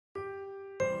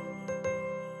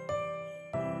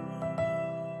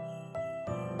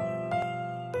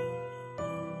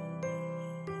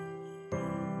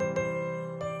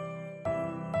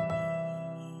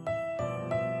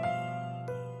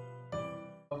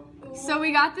So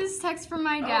we got this text from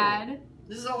my dad.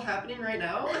 This is all happening right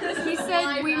now? He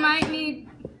said we might need...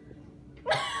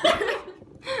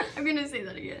 I'm gonna say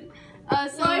that again.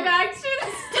 So Live action?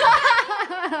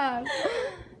 Stop!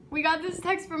 We got this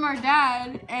text from our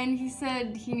dad, and he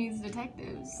said he needs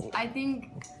detectives. I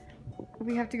think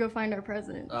we have to go find our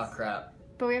presents. Oh crap.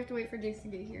 But we have to wait for Jace to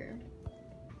get here.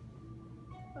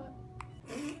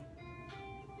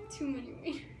 Too many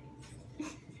wieners.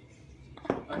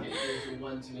 Okay, there's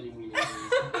one too many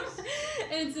wieners.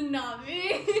 It's not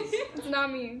me. It's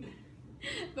not me.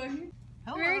 Bucky.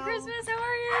 Hello. Merry Christmas, how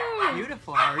are you?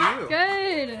 Beautiful, how are you?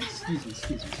 Good. Excuse me.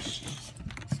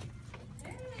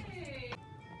 Hey.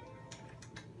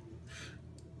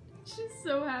 She's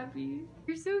so happy.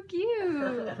 You're so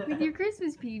cute with your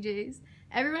Christmas PJs.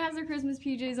 Everyone has their Christmas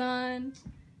PJs on.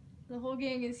 The whole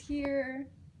gang is here.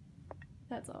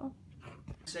 That's all.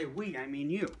 Say we, I mean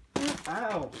you.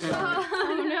 Ow.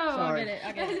 Oh no, Sorry.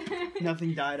 I'll get it.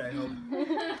 Nothing died, I hope.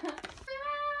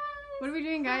 What are we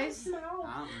doing, guys? I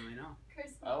don't really know.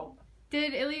 Christmas. Oh.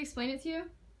 Did Illy explain it to you?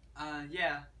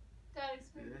 Yeah. Dad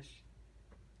explained. Ish.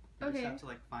 You Okay. just have to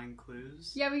like find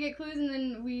clues. Yeah, we get clues and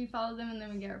then we follow them and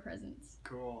then we get our presents.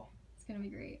 Cool. It's gonna be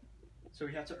great. So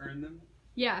we have to earn them?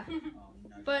 Yeah, Oh,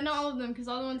 no. but not all of them because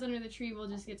all the ones under the tree we'll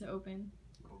just get to open.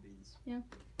 Cool beans. Yeah.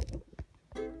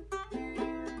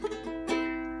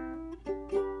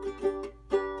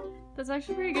 That's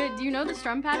actually pretty good. Do you know the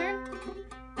strum pattern?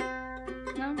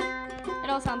 No? It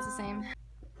all sounds the same.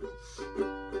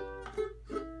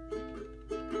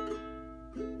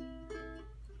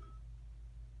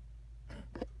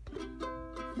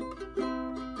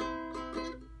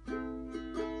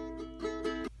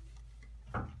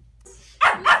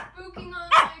 Spooking on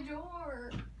my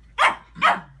door.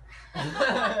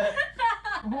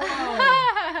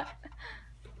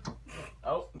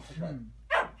 Oh.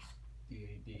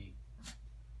 DAD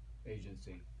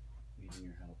agency needing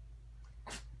your help.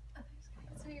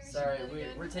 That's what you were Sorry, saying again.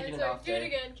 we're taking I'm it sorry, off, Do it Jay.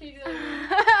 again. Can you do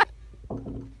that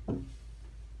again?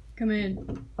 Come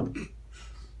in.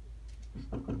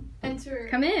 Enter.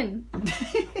 Come in.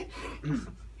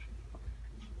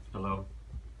 Hello,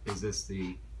 is this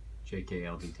the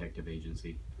JKL Detective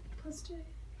Agency? Plus J.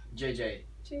 JJ.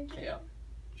 J. Yeah.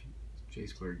 J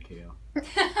squared KL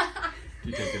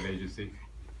Detective Agency.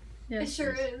 Yes. It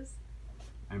sure is.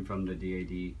 I'm from the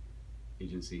DAD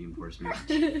Agency Enforcement.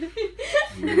 I'm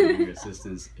giving your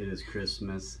assistance. It is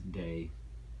Christmas Day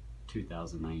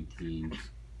 2019,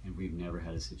 and we've never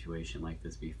had a situation like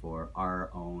this before. Our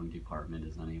own department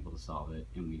is unable to solve it,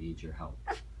 and we need your help.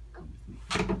 Come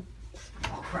with me.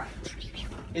 Oh crap.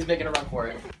 He's making a run for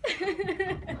it.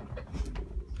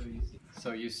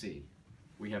 So you see,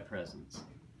 we have presents.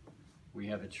 We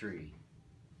have a tree,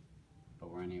 but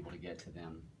we're unable to get to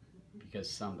them because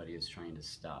somebody is trying to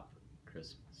stop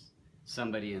Christmas.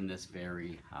 Somebody in this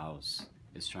very house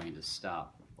is trying to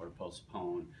stop or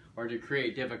postpone or to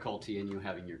create difficulty in you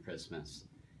having your Christmas.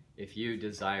 If you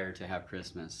desire to have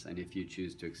Christmas and if you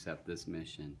choose to accept this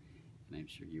mission, and I'm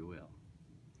sure you will,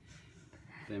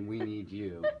 then we need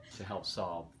you to help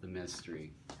solve the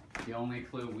mystery. The only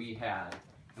clue we had,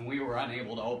 and we were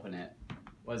unable to open it,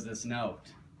 was this note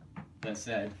that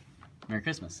said, Merry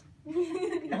Christmas.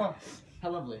 Oh, how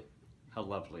lovely. How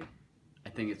lovely. I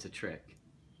think it's a trick.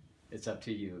 It's up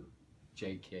to you,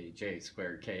 J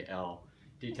squared KL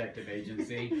Detective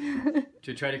Agency,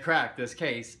 to try to crack this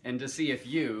case and to see if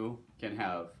you can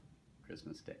have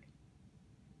Christmas Day.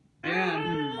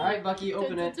 And Alright, Bucky,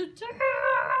 open it.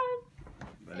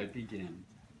 let it begin.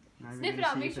 Sniff it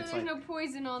out. Make sure there's no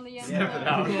poison on the end. Sniff it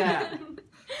out. Yeah.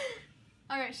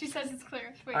 Alright, she says it's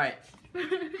clear. Wait. Alright.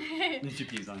 Need your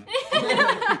keys on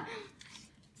it.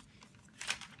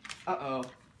 Uh-oh.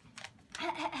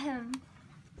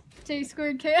 J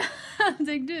squared KL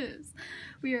Detectives.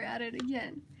 We are at it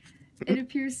again. It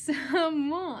appears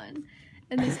someone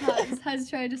in this house has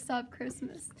tried to stop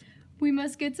Christmas. We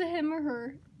must get to him or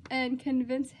her and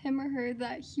convince him or her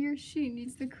that he or she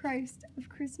needs the Christ of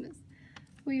Christmas.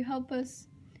 Will you help us,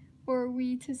 or are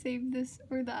we to save this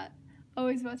or that?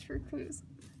 Always watch for clues.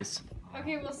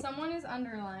 Okay, well, someone is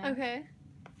underlined. Okay.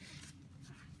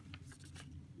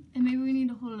 And maybe we need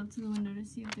to hold it up to the window to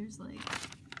see if there's like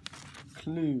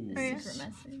Clues. a secret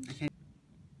message.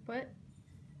 What?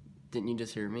 Didn't you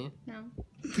just hear me? No.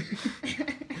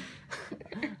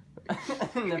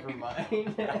 Never mind.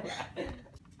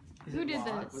 Who did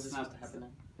What's this? supposed to happen?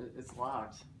 It's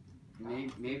locked.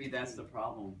 Maybe that's the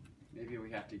problem. Maybe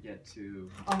we have to get to...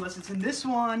 Unless it's in this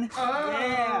one. Oh.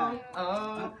 Yeah.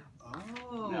 Oh.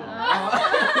 Oh. No.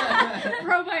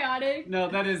 Probiotic. No,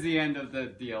 that is the end of the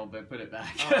deal, but put it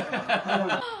back.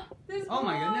 This Oh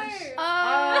my boy. goodness. Oh.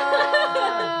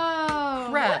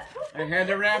 crap. I had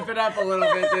to ramp it up a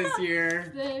little bit this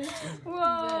year. This.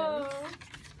 Whoa.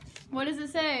 What does it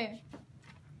say?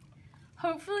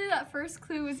 Hopefully that first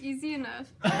clue was easy enough.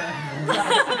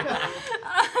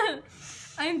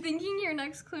 I'm thinking your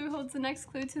next clue holds the next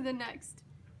clue to the next.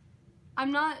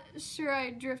 I'm not sure I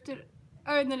drifted.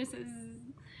 Oh, and then it says,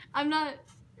 I'm not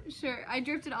sure. I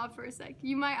drifted off for a sec.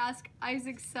 You might ask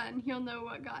Isaac's son. He'll know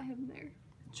what got him there.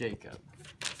 Jacob.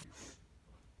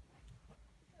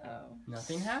 Oh.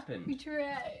 Nothing happened. We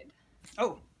tried.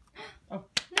 Oh, No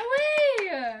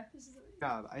way!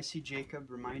 God, I see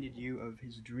Jacob reminded you of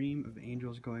his dream of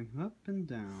angels going up and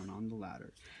down on the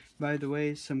ladder. By the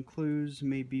way, some clues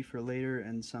may be for later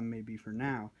and some may be for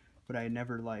now, but I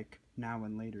never like now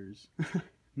and laters.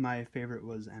 My favorite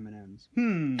was M&M's.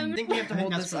 I think we have to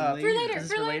hold That's this for up. later. For later, Is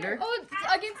this for later. Oh, it's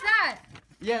against that.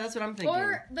 Yeah, that's what I'm thinking.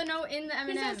 Or the note in the He's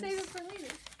gonna M&M's. save it for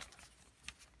later.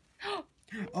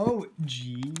 Oh,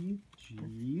 G.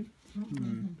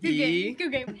 E.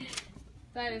 Good game.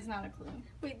 That is not a clue.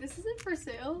 Wait, this isn't for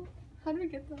sale? How did we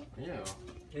get that? Ew.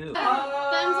 Ben's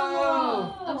on the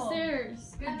wall. Oh.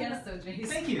 Upstairs. Good guess though, Jace.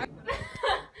 Thank you.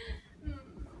 Do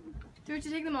we have to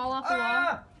take them all off the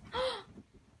wall?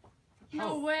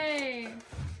 No Oh. way.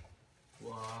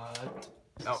 What?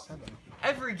 Oh.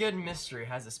 Every good mystery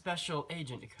has a special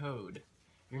agent code.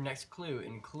 Your next clue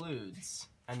includes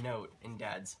a note in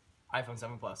Dad's iPhone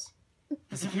 7 Plus.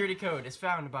 The security code is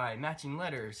found by matching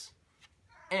letters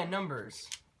and numbers.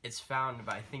 It's found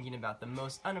by thinking about the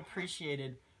most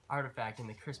unappreciated artifact in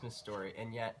the Christmas story,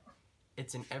 and yet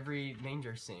it's in every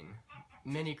manger scene.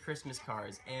 Many Christmas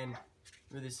cards and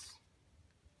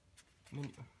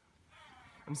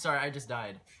I'm sorry, I just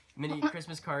died. Many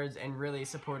Christmas cards and really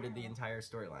supported the entire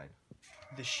storyline.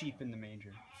 The sheep in the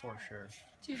manger, for sure.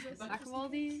 Jesus. Back of all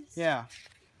these? Yeah.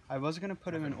 I was going to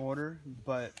put them in order,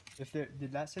 but if there,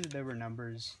 did that say that there were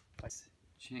numbers? Like,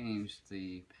 Changed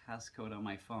the passcode on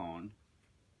my phone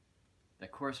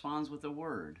that corresponds with a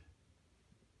word.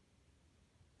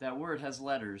 That word has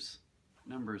letters,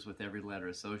 numbers with every letter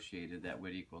associated that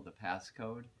would equal the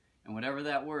passcode. And whatever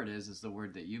that word is the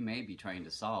word that you may be trying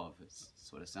to solve. It's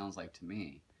what it sounds like to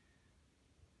me.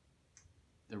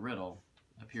 The riddle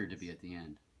appeared to be at the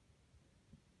end.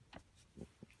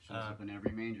 Shows up in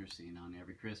every manger scene on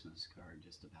every Christmas card,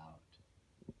 just about.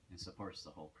 It supports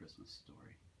the whole Christmas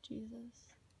story. Jesus.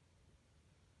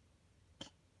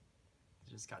 It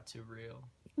just got too real.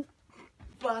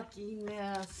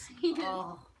 Buckiness.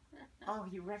 Oh,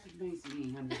 you recognize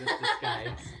me under this disguise.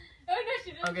 Oh, no,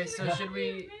 she didn't. Okay, so should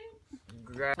we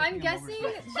grab? I'm guessing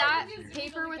that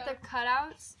paper with the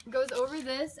cutouts goes over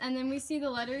this, and then we see the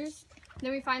letters.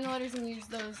 Then we find the letters and use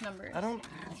those numbers. I don't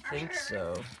think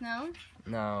so. No?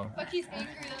 No. Bucky's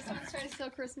angry though. Someone's trying to steal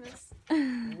Christmas.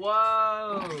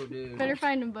 Whoa, dude. Better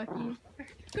find him, Bucky.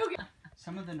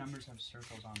 some of the numbers have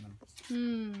circles on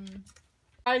them.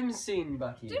 I'm seeing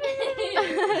Bucky. She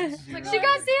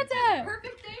got Santa!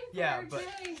 Perfect day for Yeah, our but-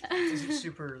 day. Is it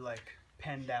super like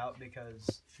penned out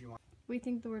because you want We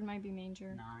think the word might be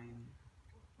manger. 9,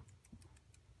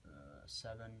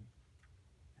 7,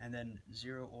 and then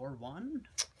 0 or 1?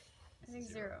 I think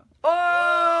 0. Oh!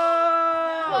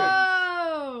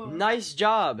 Whoa! Nice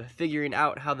job figuring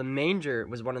out how the manger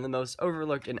was one of the most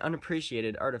overlooked and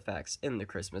unappreciated artifacts in the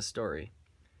Christmas story.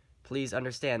 Please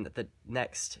understand that the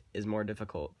next is more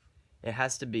difficult. It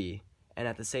has to be, and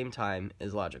at the same time,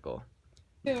 is logical.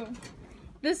 Ew.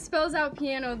 This spells out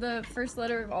piano, the first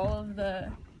letter of all of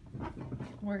the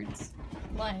words,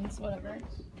 lines, whatever.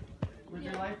 Where's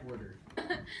your life order?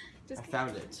 Just I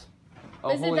found it. Is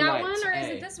Oh, it Holy that Night, one or is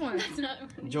A. it this one? That's not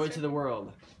Joy to the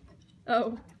world.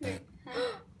 Oh.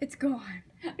 It's gone.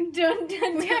 Dun,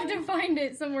 dun, we have to find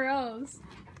it somewhere else.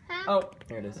 Oh,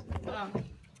 here it is.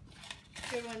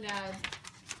 Good one, Dad.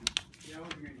 Yeah, I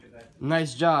wasn't going to do that.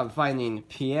 Nice job finding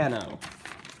piano.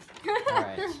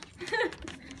 Alright.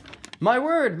 My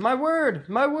word! My word!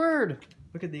 My word!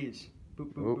 Look at these.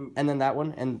 Boop, boop, Oop. boop. And then that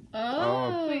one, and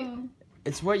Oh. Wait.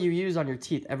 it's what you use on your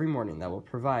teeth every morning that will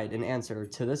provide an answer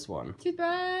to this one.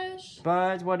 Toothbrush.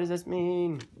 But what does this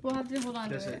mean? We'll have to hold on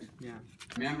Does to it? it. Yeah.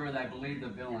 Remember, I believe the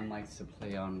villain likes to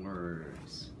play on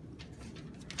words.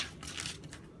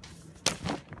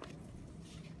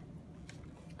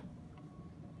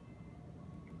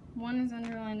 One is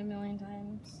underlined a million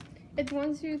times. It's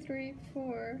 1, 2, 3,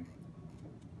 4.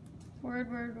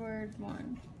 Word, word, word,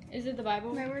 one. Is it the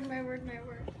Bible? My word, my word, my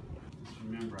word.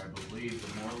 Remember, I believe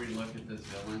the more we look at this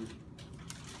villain,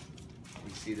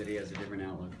 we see that he has a different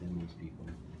outlook than most people.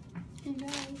 He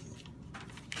does.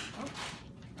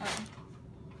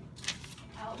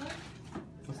 Outlook?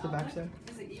 What's the back say?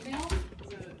 Is it email?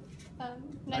 Is it...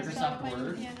 Nice Microsoft job finding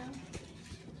Word. piano.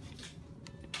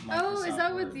 Oh, is Microsoft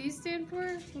that what Word. these stand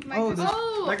for? Oh, the-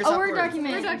 oh, Microsoft a Word Word.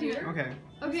 document. Word document. Okay.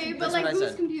 Okay, but That's like what I whose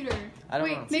said. computer? I don't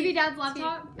Wait, know. Maybe Dad's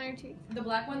laptop. No, T. The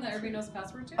black one that everybody knows the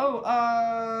password to?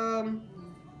 Oh,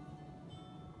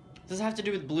 does it have to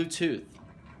do with Bluetooth?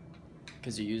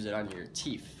 Because you use it on your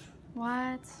teeth.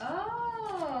 What?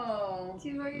 Oh.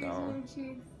 No.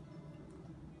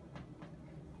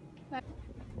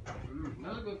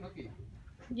 Another good cookie.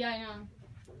 Yeah, I know.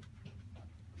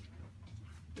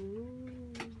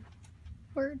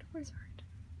 Word. Where's Word?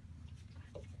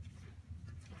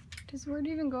 Does Word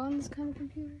even go on this kind of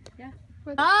computer? Yeah.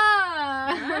 What?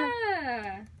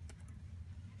 Ah!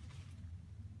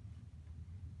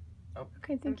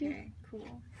 Okay, thank you. Okay, cool.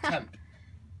 Temp.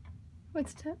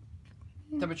 What's tip?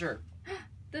 Temperature.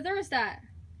 The thermostat.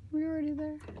 We were already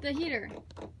there. The heater.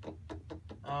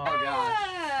 Oh gosh.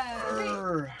 Ah!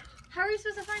 Err. How are we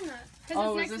supposed to find that? Because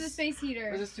Oh, it's is next to the this- space heater.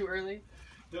 Was this too early?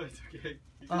 No, it's okay.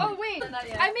 Oh, wait. Not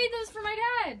yet. I made those for my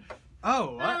dad.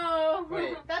 Oh, what? Oh.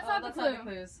 Wait. That's Oh, not that's the not clue. the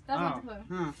clues. That's not Oh. the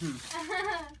clue.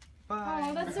 Bye.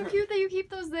 Oh, that's so cute that you keep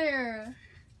those there.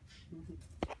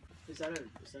 Is that a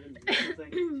musical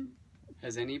thing?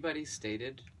 Has anybody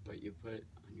stated what you put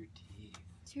on your teeth?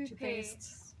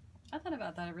 Toothpaste. I thought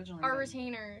about that originally. Our but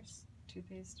retainers.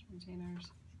 toothpaste,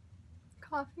 retainers.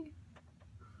 Coffee.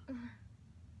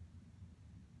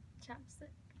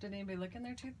 Chapstick. Did anybody look in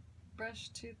their toothbrush,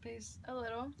 toothpaste A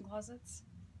little. closets?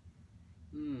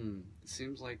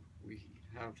 Seems like we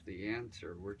have the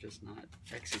answer. We're just not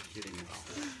executing it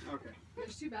all. Okay.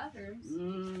 There's 2 bathrooms. It's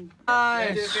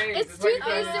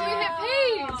toothpaste and we hit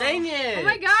paste. Dang it! Oh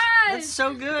my gosh. That's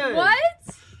so good. What?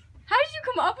 How did you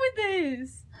come up with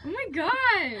this? Oh my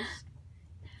gosh.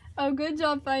 Oh, good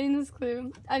job finding this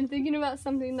clue. I'm thinking about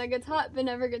something that gets hot but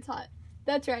never gets hot.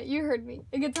 That's right, you heard me.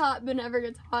 It gets hot but never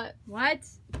gets hot. What?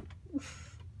 Oh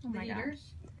The my heater? gosh.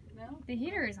 No? The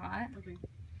heater is hot. Okay.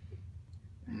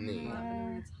 Me.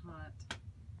 It's hot.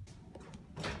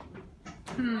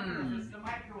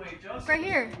 Right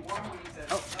here.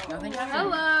 Oh, nothing.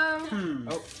 Hello. Hmm.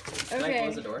 Oh, can I Okay.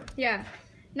 close the door? Yeah.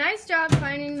 Nice job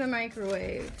finding the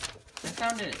microwave. I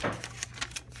found it.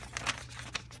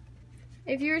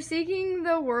 If you're seeking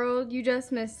the world, you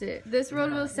just missed it. This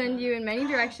world will send you in many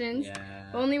directions. Yeah.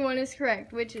 Only one is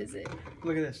correct. Which is it?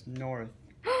 Look at this. North.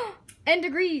 And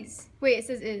degrees. Wait, it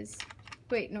says is.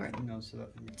 Wait, north. No, so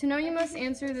that. To know, you must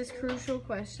answer this crucial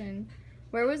question.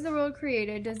 Where was the world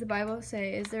created? Does the Bible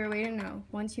say? Is there a way to know?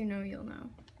 Once you know, you'll know.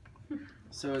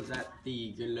 So is that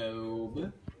the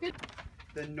globe?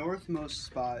 The northmost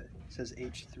spot says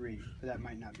H3, but that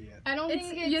might not be it. I don't It's,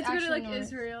 think it's you have to go to actually like north.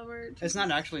 Israel where it It's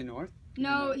not actually north.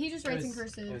 No, he just writes in It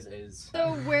cursive. was is.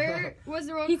 So where was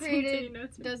the world He's created? taking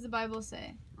notes. Does the Bible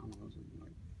say?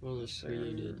 Well, it's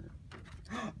created.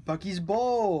 Bucky's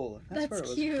Bowl. That's where it That's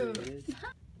was cute. created.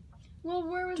 Well,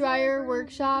 where was Dryer that?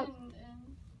 workshop.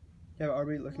 Yeah, but are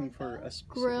we looking for a specific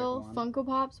Grill, one? Funko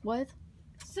Pops. What?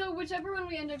 So whichever one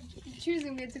we end up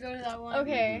choosing, we had to go to that one.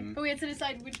 Okay. Mhm. But we had to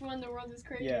decide which one the world was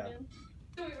created Yeah. in.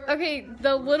 Okay,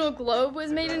 the little globe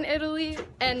was made in Italy,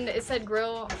 and it said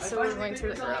grill, so we went to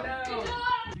the grill.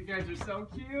 You guys are so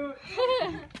cute.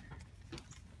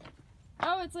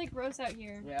 Oh, it's like gross out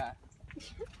here. Yeah.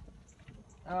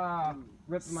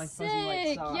 Rip my fuzzy white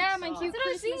Sick. socks. Yeah, my cute That's what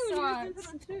I was Christmas thinking when you socks.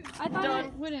 put it on too. I thought Done.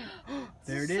 it wouldn't.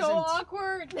 There it So isn't.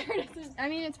 awkward. There it is. I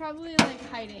mean, it's probably like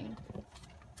hiding.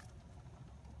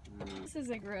 This is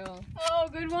a grill. Oh,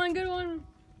 good one, good one.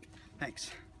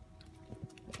 Thanks.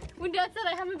 When Dad said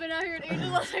I haven't been out here in ages,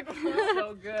 I was like,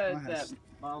 So good Nice. that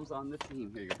Mom's on the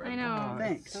team. Here you go, I know.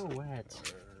 Thanks. So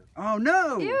wet. Oh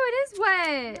no! Ew, it is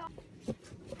wet. I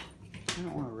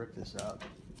don't want to rip this up.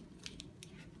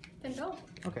 then don't.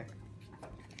 Okay.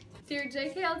 Dear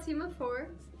JKL Team of 4,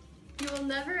 you will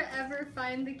never ever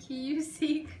find the key you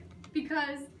seek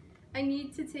because I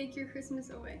need to take your Christmas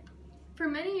away. For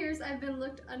many years I've been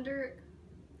looked under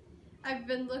a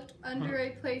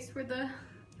place where the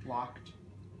Locked.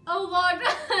 logged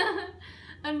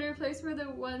under a place where the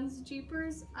one's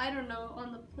jeepers, I don't know,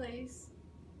 on the place.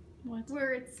 What?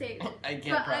 Where it's safe. I But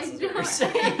can't I process what don't. you're I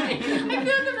saying. feel like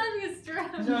I'm having a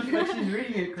stroke. she's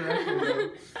reading it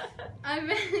correctly though.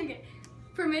 Okay.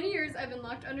 For many years, I've been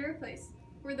locked under a place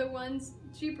where the one's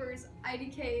jeepers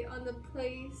IDK on the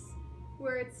place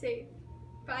where it's safe,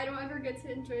 but I don't ever get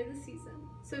to enjoy the season.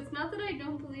 So it's not that I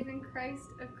don't believe in Christ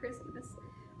of Christmas.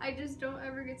 I just don't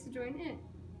ever get to join in.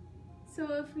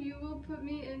 So if you will put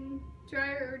me in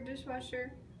dryer or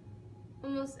dishwasher,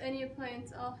 almost any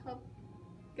appliance, I'll help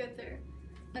get there.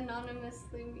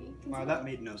 Anonymously me. Wow, that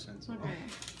made no sense. Okay.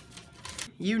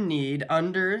 You need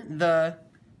under the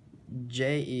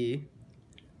JE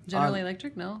General On-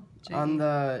 Electric? No. on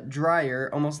the dryer,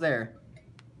 almost there.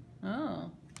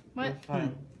 Oh. What?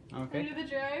 Fine. Okay. Under the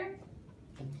dryer?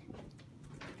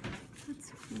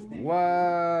 That's cool.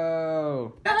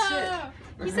 Whoa! That's it.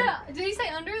 Oh, he said, did he say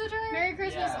under the dryer? Merry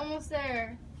Christmas, Yeah. almost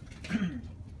there.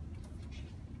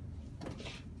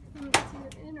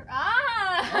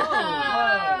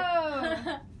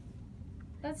 Ah!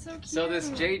 That's so cute. So this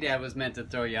J-Dad was meant to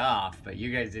throw you off, but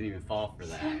you guys didn't even fall for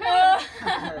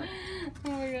that.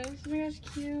 Oh my gosh,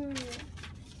 cute.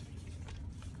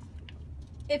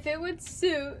 If it would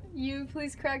suit you,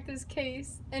 please crack this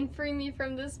case and free me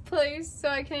from this place so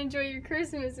I can enjoy your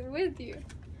Christmas with you.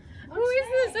 Who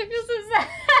is this? I feel so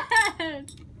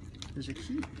sad. There's a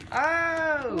key.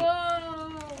 Oh!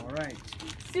 Whoa. All right.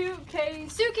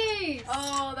 Suitcase. Suitcase!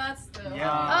 Oh, that's the.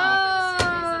 Yeah.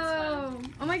 Oh!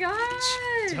 Oh my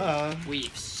gosh!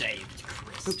 We've saved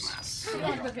Christmas. You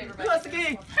want the paper back? Who has the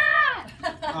key?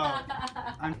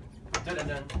 Oh,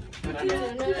 Dun-dun-dun.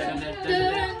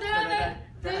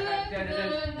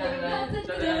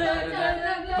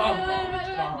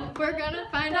 We're gonna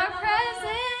find our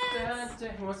presents.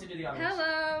 Who wants to do the honors?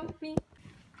 Hello. Me.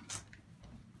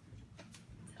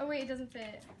 Oh wait, it doesn't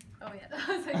fit. Oh yeah.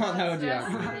 I was like, Oh, that would be just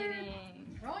awkward.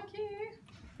 kidding. Wrong key.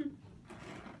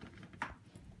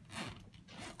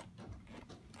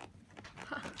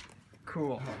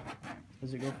 cool.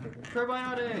 Does it go for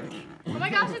probiotic? Oh my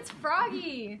gosh, it's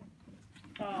Froggy!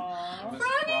 Aww.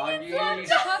 Froggy Froggy.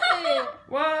 gets puppet.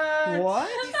 What? What?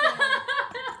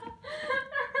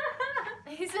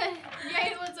 He said,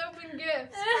 yay, let's open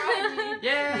gifts. Froggy.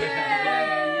 Yeah!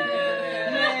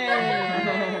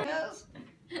 Yes.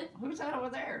 Who's that over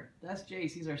there? That's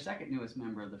Jace. He's our second newest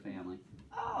member of the family.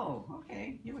 Oh,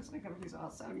 okay. He looks like he's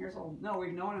about 7 years old. No,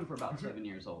 we've known him for about 7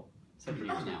 years old. 7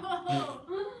 years now.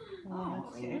 Oh,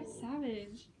 okay.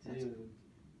 Savage. Dude.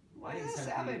 Why is that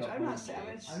savage? I'm not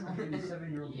savage. I'm a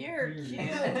 7-year-old. You're cute.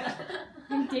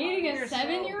 I'm dating You're a so-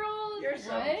 7-year-old? You're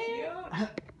so What?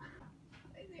 cute.